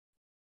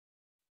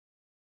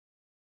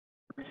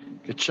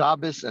Good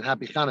Shabbos and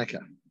happy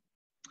Chanukah.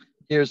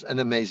 Here's an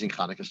amazing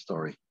Chanukah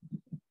story.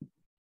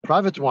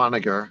 Private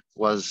Waniger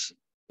was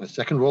in the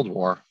Second World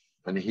War,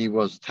 and he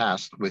was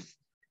tasked with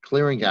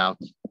clearing out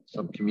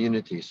some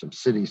communities, some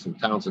cities, some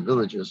towns and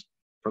villages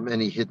from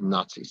any hidden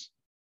Nazis.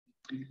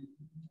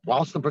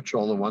 Whilst on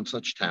patrol in one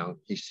such town,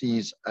 he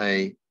sees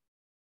a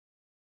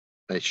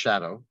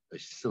shadow, a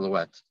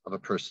silhouette of a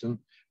person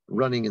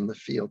running in the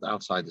field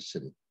outside the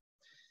city.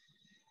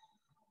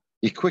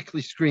 He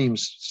quickly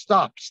screams,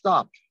 "Stop,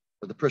 stop,"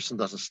 but the person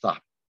doesn't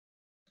stop.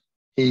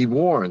 He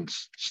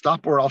warns,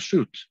 "Stop or I'll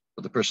shoot,"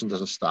 but the person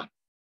doesn't stop.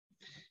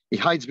 He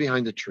hides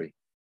behind a tree.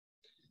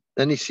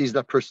 Then he sees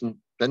that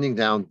person bending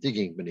down,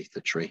 digging beneath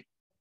the tree.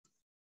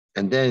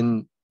 And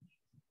then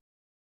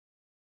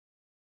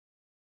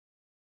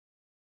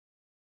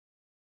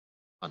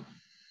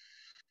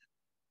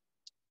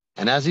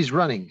as he's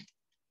running,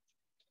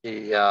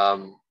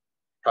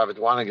 Private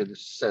Waniger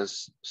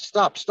says,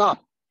 "Stop,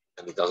 stop,"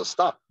 and he doesn't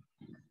stop.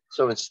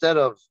 So instead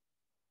of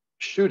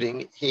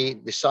shooting, he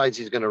decides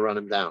he's going to run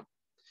him down.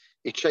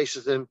 He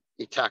chases him,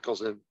 he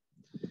tackles him,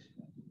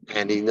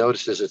 and he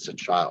notices it's a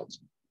child.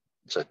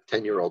 It's a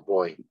 10-year-old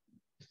boy.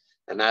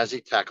 And as he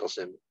tackles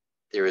him,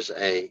 there is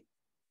a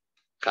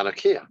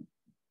Chanukah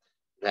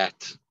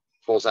that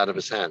falls out of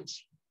his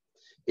hands.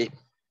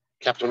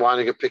 Captain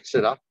Waniger picks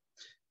it up,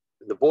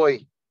 and the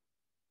boy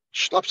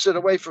schleps it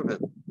away from him,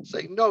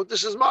 saying, "No,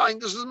 this is mine,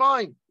 this is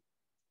mine."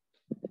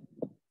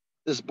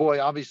 This boy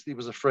obviously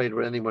was afraid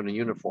with anyone in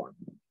uniform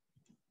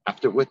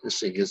after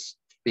witnessing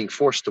being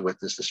forced to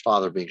witness his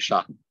father being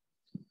shot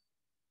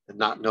and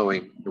not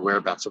knowing the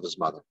whereabouts of his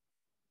mother.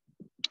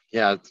 He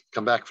had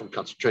come back from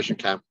concentration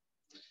camp,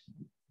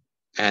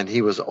 and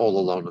he was all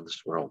alone in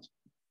this world.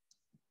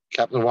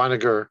 Captain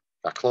Waniger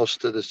got close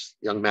to this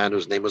young man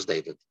whose name was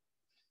David.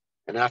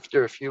 And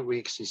after a few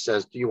weeks, he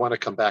says, "Do you want to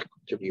come back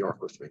to New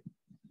York with me?"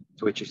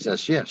 To which he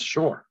says, "Yes,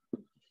 sure."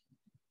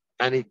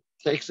 And he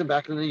takes him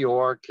back to New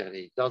York, and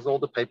he does all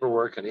the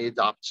paperwork, and he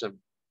adopts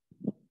him.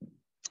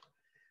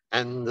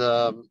 And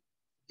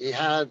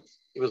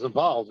he was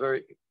involved,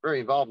 very, very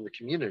involved in the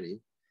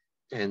community,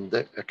 and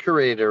a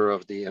curator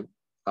of the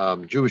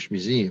Jewish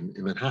Museum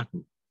in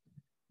Manhattan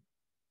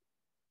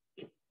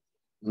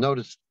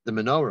noticed the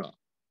menorah,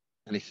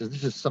 and he says,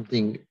 "This is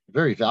something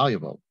very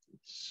valuable.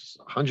 It's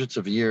hundreds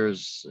of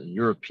years,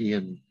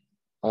 European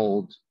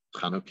old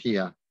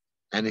Chanukah,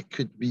 and it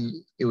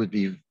would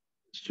be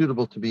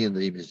suitable to be in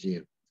the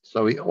museum."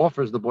 So he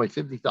offers the boy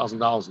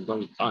 $50,000 in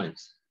those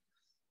times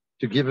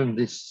to give him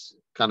this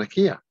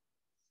Chanukah.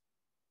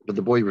 But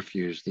the boy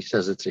refused. He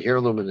says it's a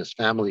heirloom in his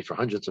family for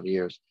hundreds of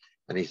years,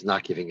 and he's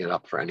not giving it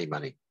up for any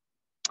money.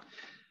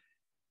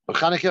 When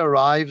Chanukah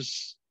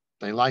arrives,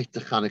 they light the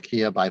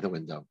Chanukah by the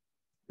window.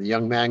 The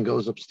young man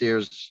goes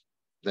upstairs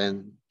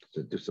then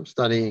to do some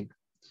studying,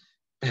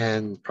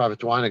 and Private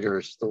Waniger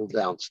is still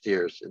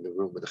downstairs in the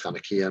room with the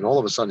Chanukah, and all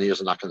of a sudden he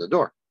hears a knock on the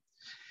door.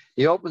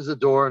 He opens the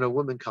door, and a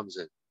woman comes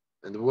in,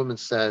 and the woman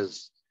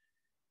says,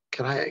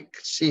 "Can I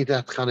see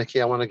that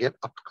Chanukah? I want to get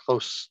up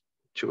close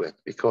to it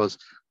because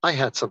I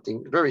had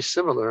something very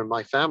similar in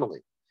my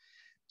family,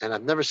 and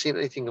I've never seen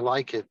anything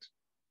like it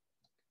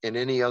in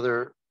any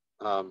other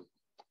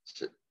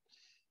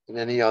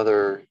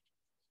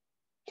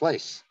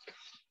place.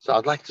 So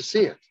I'd like to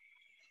see it."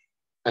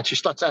 And she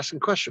starts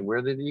asking questions.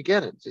 "Where did you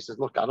get it?" She says,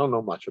 "Look, I don't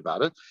know much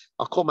about it.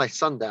 I'll call my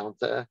son down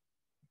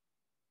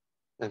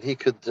and he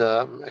could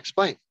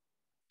explain."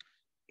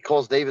 He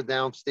calls David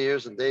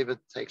downstairs, and David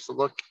takes a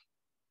look,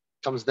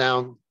 comes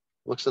down,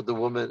 looks at the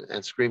woman,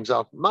 and screams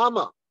out,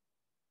 "Mama!"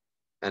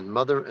 And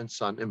mother and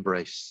son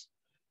embrace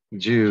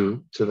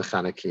due to the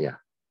Chanukah.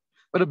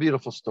 What a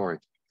beautiful story.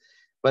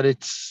 But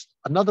it's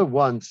another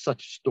one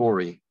such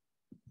story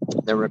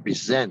that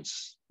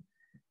represents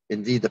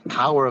indeed the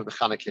power of the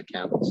Chanukah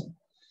candles.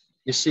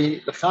 You see,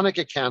 the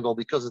Chanukah candle,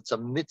 because it's a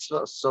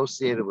mitzvah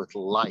associated with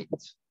light,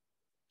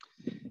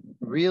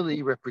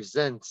 really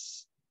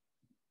represents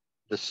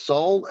the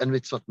soul and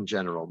mitzvah in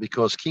general,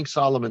 because King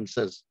Solomon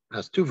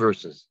has two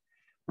verses.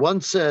 One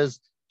says,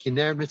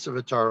 "Kiner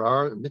mitzvah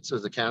Torah," mitzvah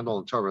is the candle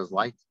and Torah is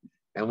light.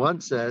 And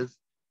one says,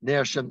 "Ner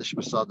Hashem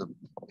nishmasadim,"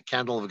 the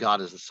candle of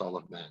God is the soul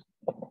of man.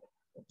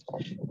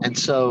 And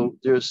so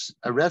there's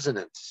a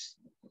resonance.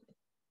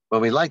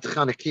 When we light the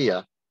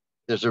Chanukah,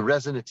 there's a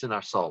resonance in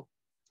our soul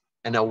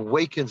and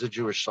awakens a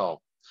Jewish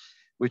soul,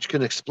 which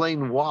can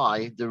explain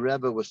why the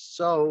Rebbe was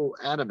so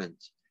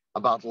adamant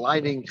about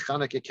lighting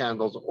Chanukah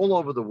candles all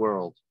over the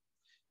world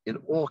in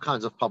all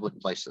kinds of public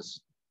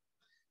places.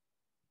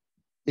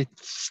 It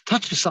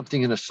touches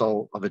something in the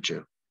soul of a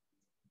Jew.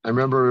 I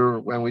remember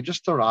when we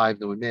just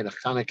arrived and we made a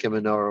Chanukah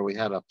menorah, we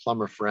had a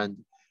plumber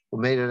friend who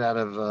made it out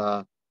of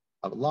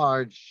a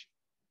large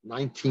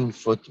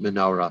 19-foot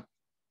menorah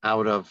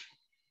out of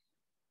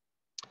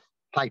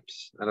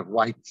pipes, out of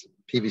white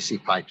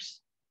PVC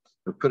pipes.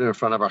 We put it in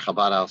front of our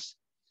Chabad house.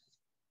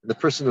 The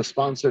person who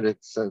sponsored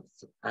it said,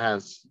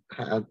 as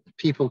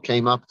people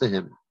came up to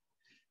him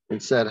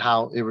and said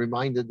how it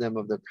reminded them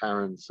of their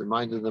parents,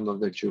 reminded them of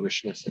their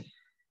Jewishness.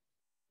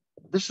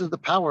 This is the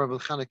power of the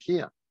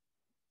Chanukah.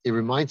 It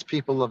reminds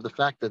people of the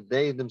fact that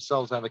they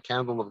themselves have a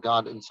candle of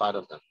God inside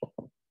of them.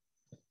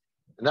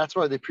 And that's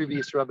why the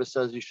previous Rabbi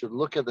says you should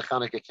look at the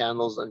Chanukah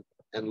candles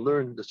and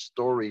learn the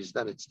stories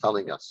that it's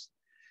telling us.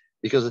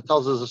 Because it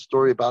tells us a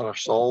story about our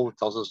soul, it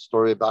tells us a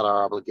story about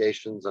our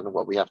obligations and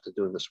what we have to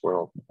do in this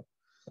world.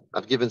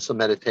 I've given some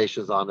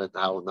meditations on it,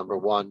 how number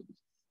one,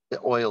 the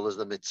oil is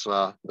the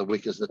mitzvah, the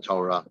wick is the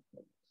Torah,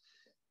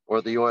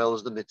 or the oil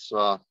is the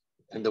mitzvah,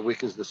 and the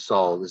wick is the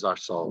soul, is our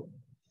soul.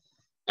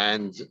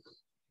 And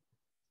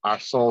our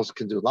souls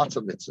can do lots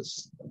of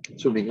mitzvahs,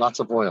 consuming lots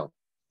of oil,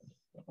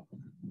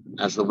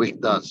 as the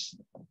wick does.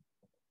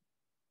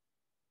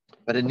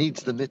 But it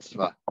needs the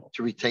mitzvah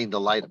to retain the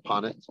light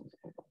upon it.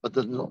 But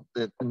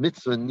the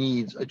mitzvah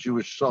needs a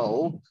Jewish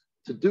soul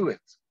to do it,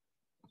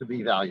 to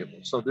be valuable.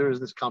 So there is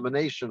this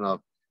combination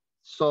of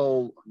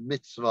soul,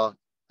 mitzvah,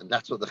 and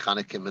that's what the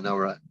Chanukah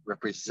menorah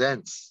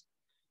represents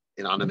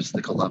on a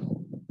mystical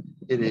level.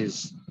 It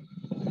is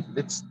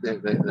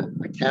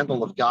the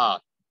candle of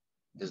God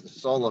is the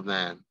soul of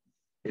man.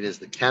 It is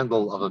the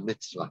candle of a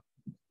mitzvah,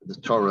 the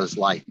Torah's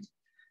light.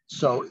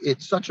 So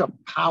it's such a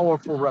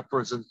powerful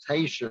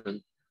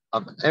representation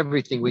of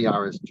everything we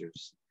are as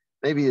Jews.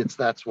 Maybe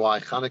that's why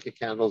Chanukah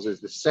candles is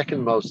the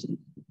second most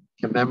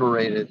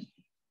commemorated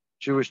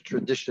Jewish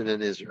tradition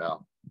in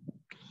Israel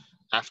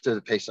after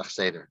the Pesach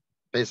Seder.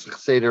 Pesach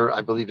Seder,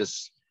 I believe,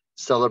 is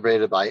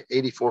celebrated by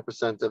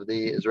 84% of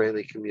the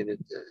Israeli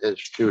community,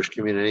 Jewish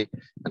community,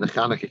 and the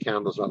Chanukah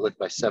candles are lit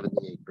by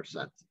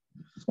 78%.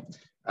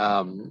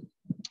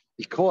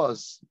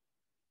 Because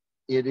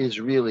it is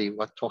really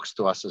what talks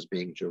to us as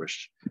being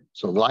Jewish.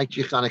 So like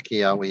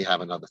Chanukah, we have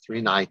another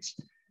 3 nights.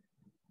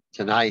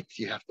 Tonight,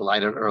 you have to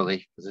light it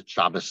early because it's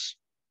Shabbos.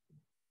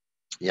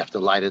 You have to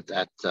light it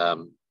at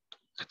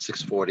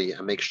 6:40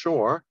 and make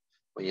sure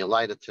when you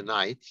light it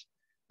tonight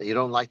that you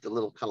don't light the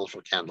little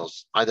colorful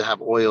candles. Either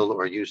have oil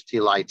or use tea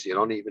lights. You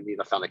don't even need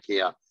a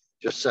Chanukah.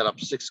 Just set up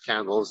 6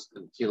 candles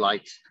and tea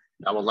lights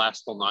that will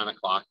last till 9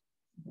 o'clock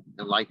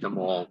and light them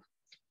all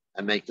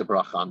and make the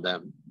bracha on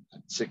them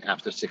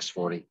after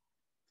 6:40.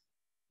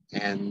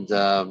 And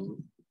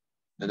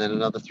then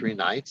another 3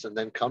 nights, and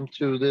then come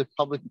to the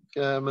public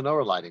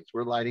menorah lightings.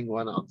 We're lighting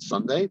one on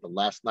Sunday, the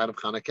last night of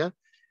Chanukah,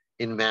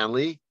 in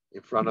Manly,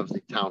 in front of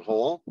the town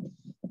hall.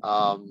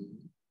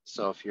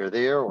 So if you're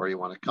there or you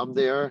want to come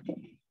there,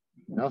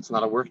 it's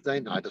not a work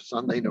day, neither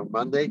Sunday nor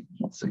Monday.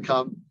 So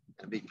come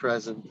and be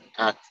present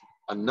at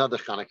another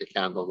Chanukah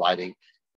candle lighting